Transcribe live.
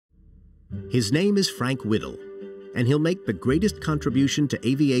His name is Frank Whittle, and he'll make the greatest contribution to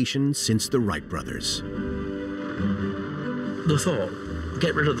aviation since the Wright brothers. The thought,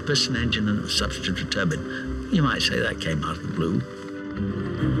 get rid of the piston engine and substitute a turbine, you might say that came out of the blue.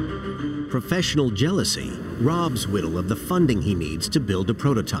 Professional jealousy robs Whittle of the funding he needs to build a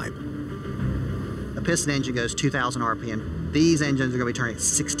prototype. A piston engine goes 2,000 RPM. These engines are going to be turning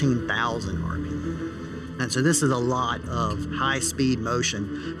 16,000 RPM. And so this is a lot of high-speed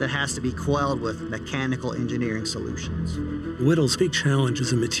motion that has to be quelled with mechanical engineering solutions. Whittle's big challenge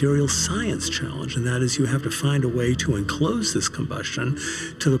is a material science challenge, and that is you have to find a way to enclose this combustion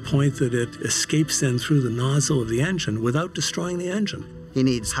to the point that it escapes then through the nozzle of the engine without destroying the engine. He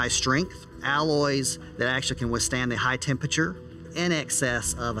needs high strength, alloys that actually can withstand the high temperature in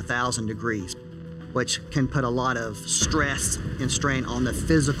excess of 1,000 degrees, which can put a lot of stress and strain on the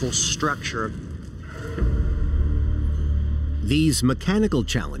physical structure. These mechanical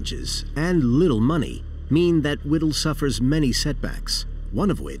challenges and little money mean that Whittle suffers many setbacks,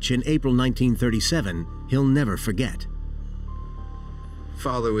 one of which in April 1937 he'll never forget.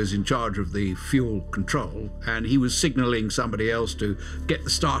 Father was in charge of the fuel control, and he was signaling somebody else to get the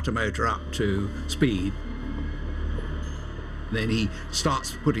starter motor up to speed. Then he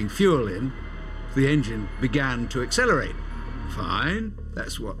starts putting fuel in. The engine began to accelerate. Fine,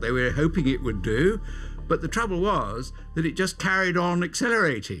 that's what they were hoping it would do, but the trouble was that it just carried on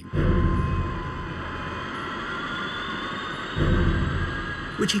accelerating,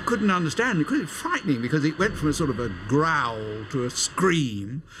 which he couldn't understand. It was frightening because it went from a sort of a growl to a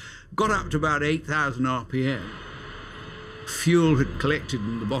scream, got up to about 8,000 RPM. Fuel had collected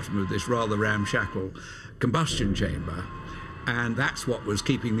in the bottom of this rather ramshackle combustion chamber, and that's what was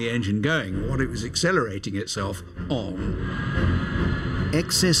keeping the engine going, what it was accelerating itself on.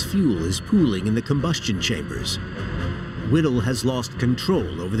 Excess fuel is pooling in the combustion chambers. Whittle has lost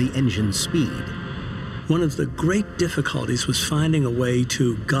control over the engine's speed. One of the great difficulties was finding a way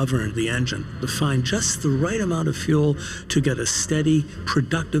to govern the engine, to find just the right amount of fuel to get a steady,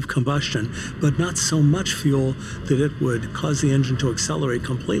 productive combustion, but not so much fuel that it would cause the engine to accelerate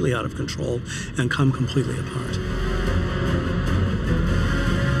completely out of control and come completely apart.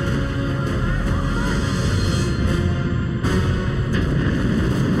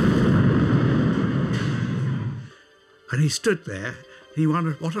 And he stood there, and he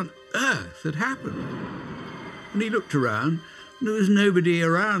wondered what on earth had happened. And he looked around, and there was nobody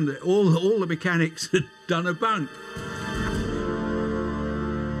around. All the mechanics had done a bunk.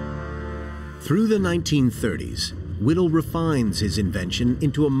 Through the 1930s, Whittle refines his invention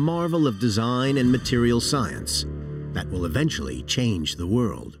into a marvel of design and material science that will eventually change the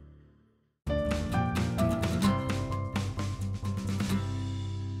world.